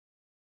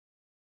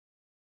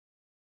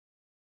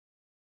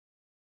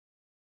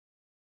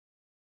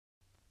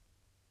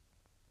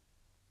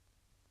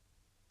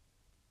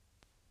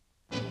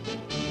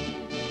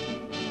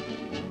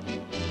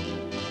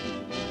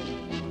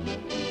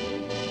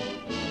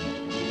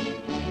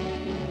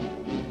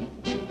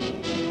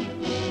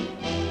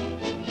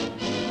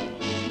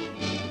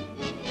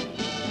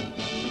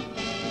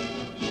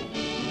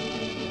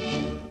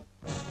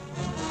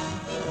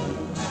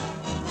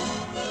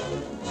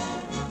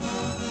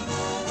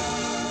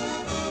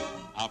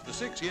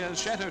6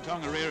 years, Chateau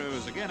Tongariro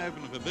is again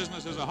open for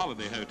business as a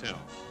holiday hotel,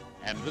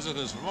 and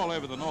visitors from all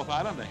over the North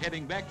Island are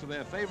heading back to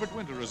their favourite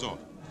winter resort.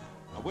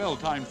 A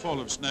well-timed fall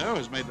of snow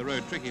has made the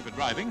road tricky for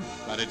driving,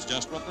 but it's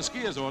just what the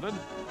skiers ordered.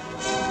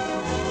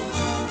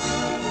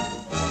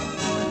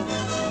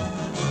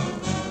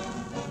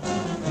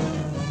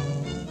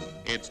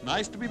 It's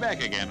nice to be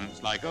back again, and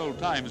it's like old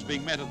times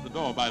being met at the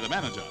door by the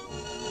manager.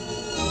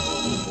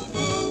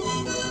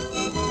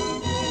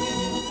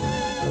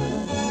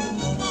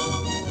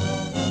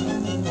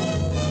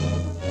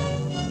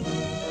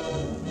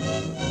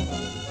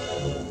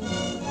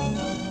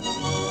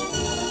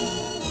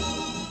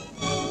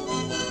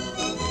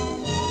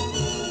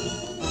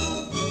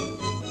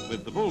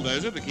 With the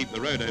bulldozer to keep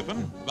the road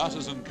open,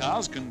 buses and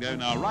cars can go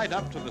now right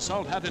up to the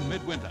salt hut in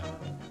midwinter.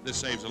 This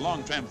saves a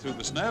long tramp through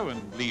the snow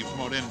and leaves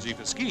more energy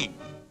for skiing.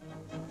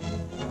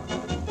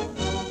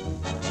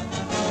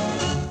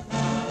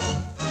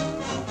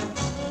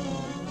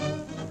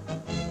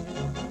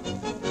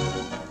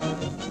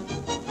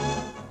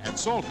 At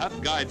Salt Hut,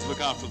 guides look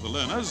after the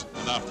learners,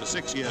 and after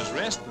 6 years'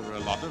 rest, there are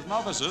a lot of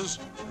novices.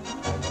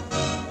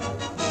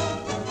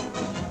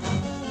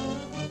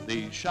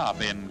 The sharp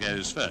end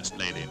goes first,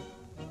 lady.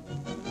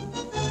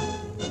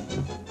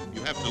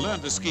 You have to learn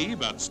to ski,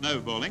 but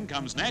snowballing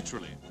comes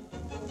naturally.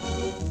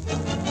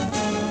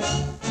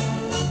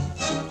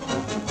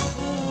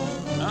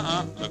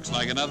 Looks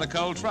like another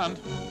cold front.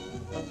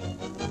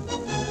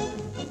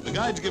 The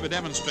guides give a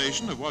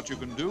demonstration of what you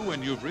can do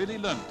when you've really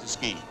learnt to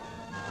ski.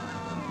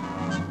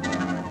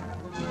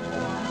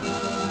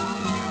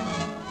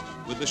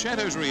 With the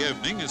Chateau's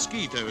reopening, a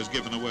ski tow is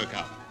given a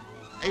workout.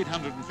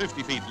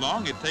 850 feet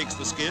long, it takes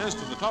the skiers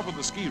to the top of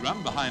the ski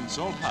run behind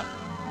Salt Hut.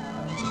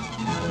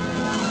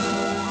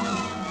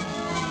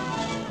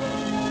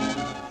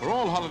 For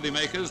all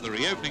holidaymakers, the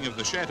reopening of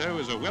the Chateau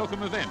is a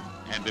welcome event,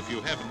 and if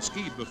you haven't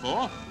skied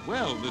before,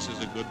 well, this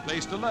is a good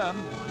place to learn.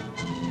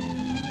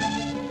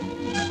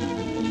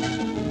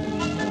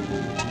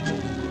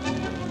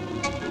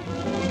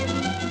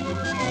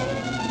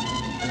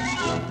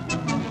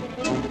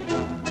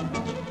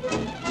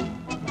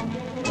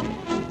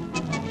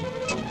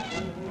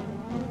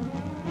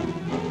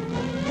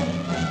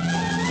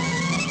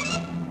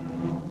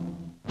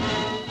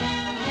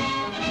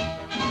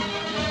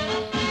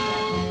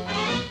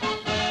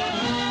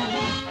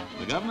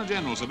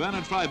 Governor-General Sir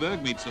Bernard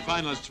Freyberg meets the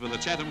finalists for the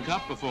Chatham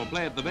Cup before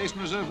play at the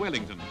Basin Reserve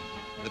Wellington.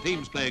 The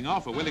teams playing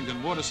off are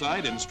Wellington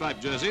Waterside in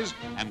striped jerseys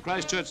and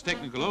Christchurch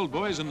Technical Old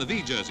Boys in the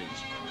V jerseys.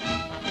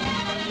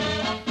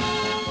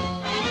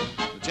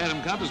 The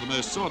Chatham Cup is the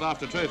most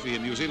sought-after trophy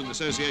in New Zealand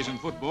Association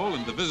football,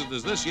 and the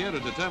visitors this year are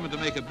determined to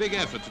make a big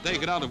effort to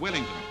take it out of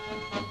Wellington.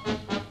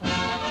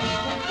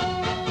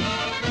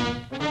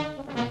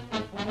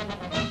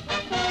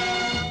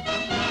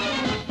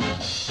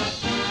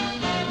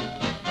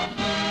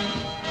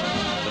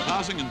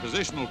 And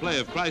positional play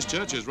of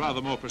Christchurch is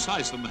rather more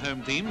precise than the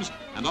home teams,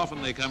 and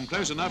often they come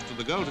close enough to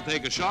the goal to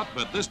take a shot,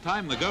 but this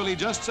time the goalie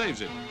just saves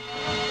it.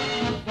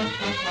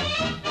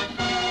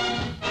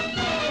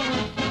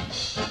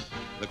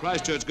 The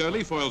Christchurch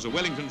goalie foils a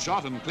Wellington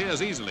shot and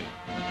clears easily.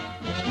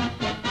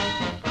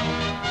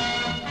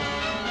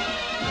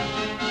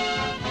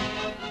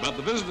 But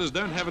the visitors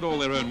don't have it all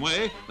their own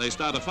way. They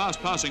start a fast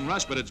passing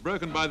rush, but it's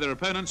broken by their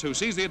opponents, who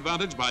seize the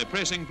advantage by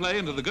pressing play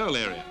into the goal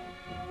area.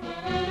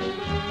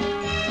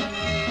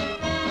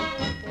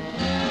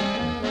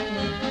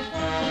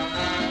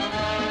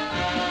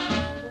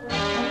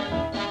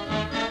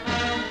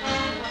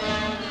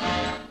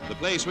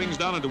 The play swings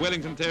down into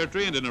Wellington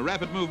territory, and in a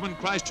rapid movement,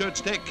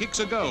 Christchurch Tech kicks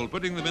a goal,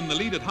 putting them in the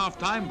lead at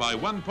half-time by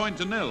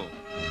 1-0.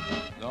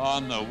 Oh,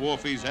 and the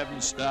Wharfies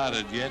haven't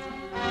started yet.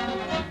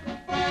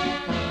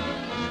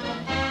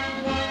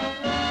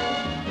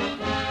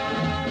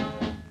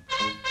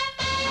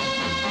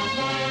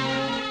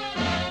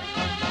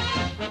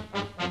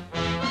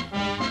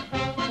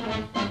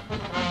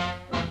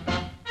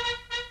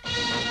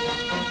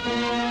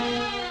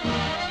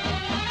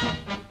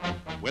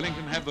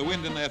 Wellington have the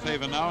wind in their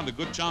favour now and a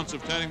good chance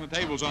of turning the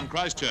tables on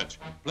Christchurch.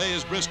 Play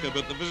is brisker,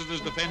 but the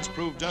visitors' defence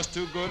proved just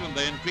too good, and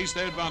they increased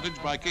their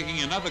advantage by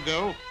kicking another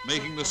goal,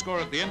 making the score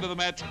at the end of the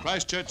match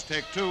Christchurch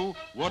Tech 2,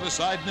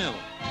 Waterside 0.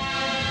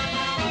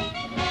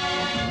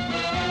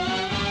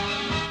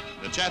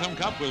 The Chatham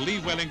Cup will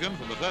leave Wellington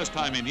for the first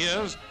time in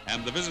years,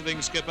 and the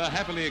visiting skipper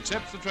happily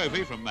accepts the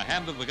trophy from the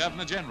hand of the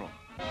Governor-General.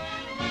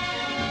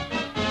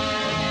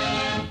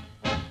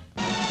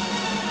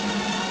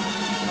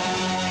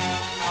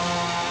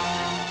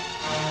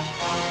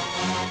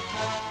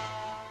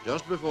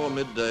 Just before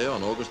midday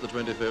on August the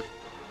 25th,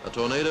 a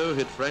tornado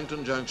hit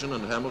Frankton Junction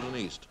and Hamilton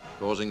East,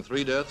 causing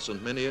 3 deaths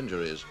and many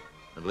injuries,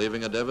 and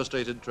leaving a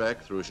devastated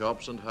track through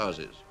shops and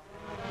houses.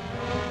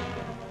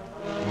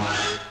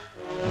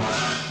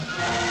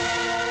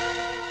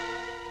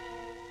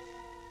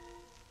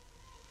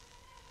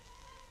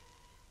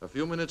 A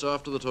few minutes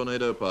after the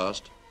tornado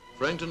passed,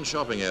 Frankton's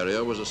shopping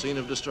area was a scene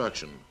of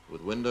destruction,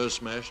 with windows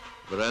smashed,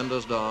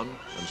 verandas down,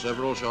 and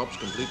several shops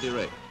completely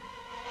wrecked.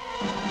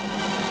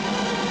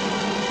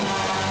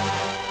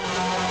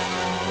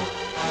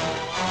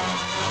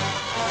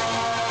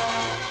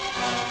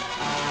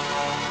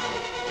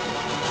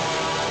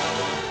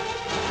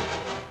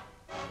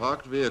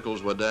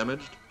 vehicles were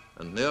damaged,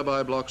 and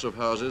nearby blocks of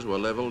houses were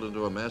leveled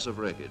into a mass of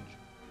wreckage.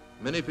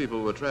 Many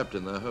people were trapped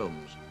in their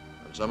homes,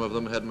 and some of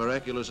them had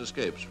miraculous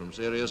escapes from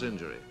serious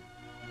injury.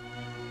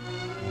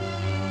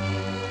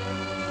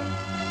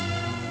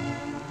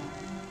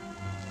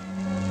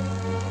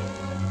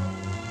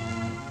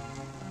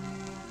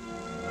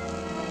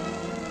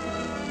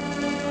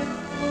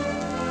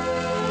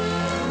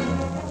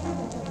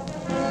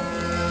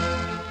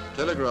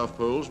 Telegraph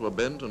poles were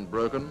bent and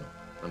broken,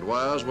 and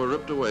wires were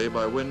ripped away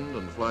by wind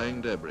and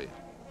flying debris.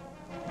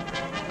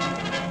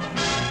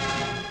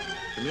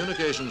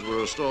 Communications were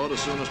restored as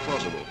soon as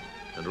possible,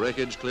 and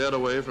wreckage cleared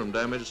away from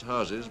damaged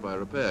houses by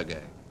repair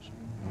gangs.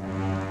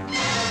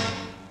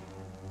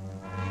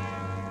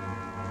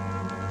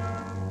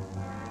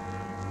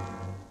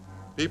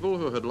 People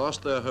who had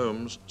lost their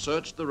homes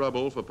searched the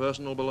rubble for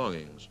personal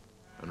belongings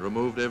and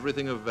removed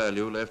everything of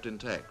value left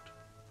intact.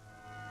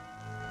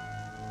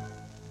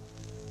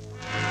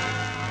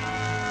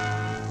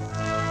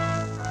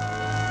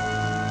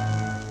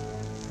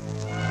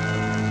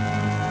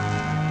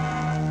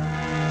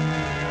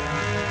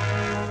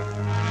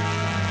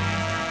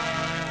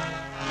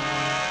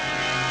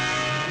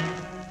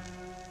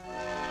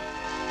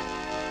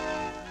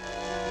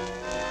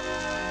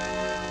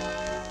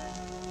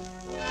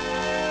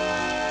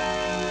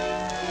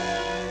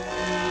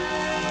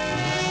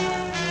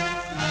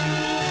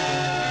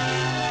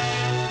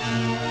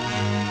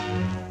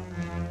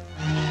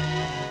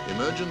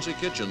 Emergency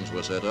kitchens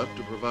were set up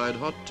to provide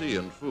hot tea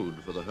and food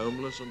for the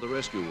homeless and the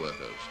rescue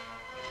workers.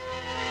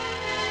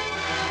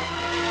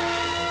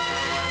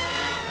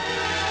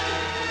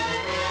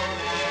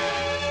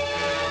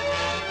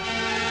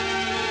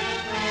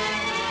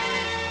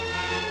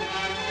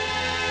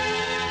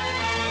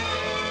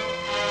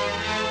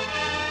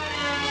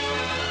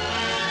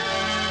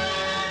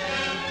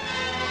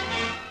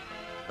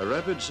 A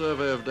rapid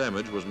survey of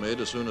damage was made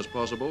as soon as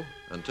possible,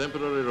 and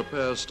temporary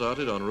repairs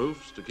started on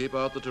roofs to keep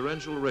out the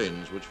torrential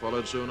rains which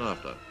followed soon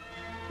after.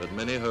 But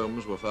many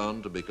homes were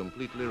found to be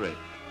completely wrecked.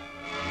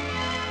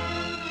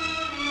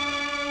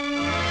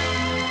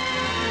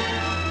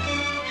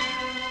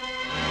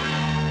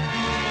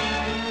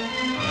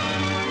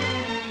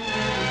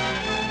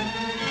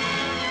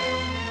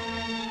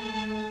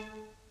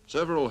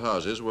 Several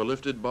houses were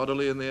lifted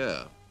bodily in the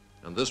air,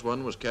 and this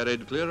one was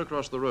carried clear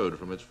across the road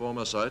from its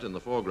former site in the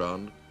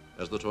foreground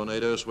as the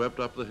tornado swept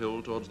up the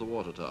hill towards the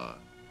water tower.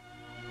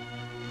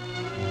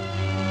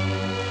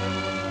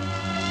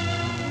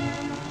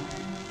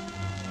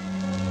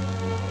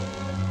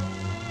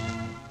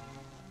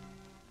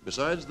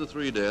 Besides the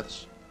 3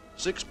 deaths,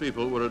 6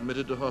 people were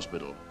admitted to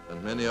hospital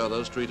and many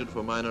others treated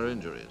for minor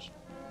injuries.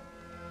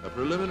 A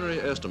preliminary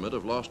estimate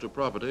of loss to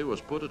property was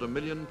put at £1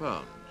 million.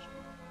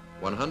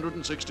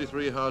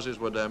 163 houses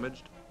were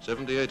damaged,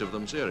 78 of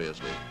them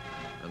seriously,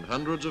 and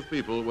hundreds of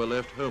people were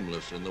left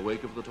homeless in the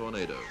wake of the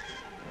tornado.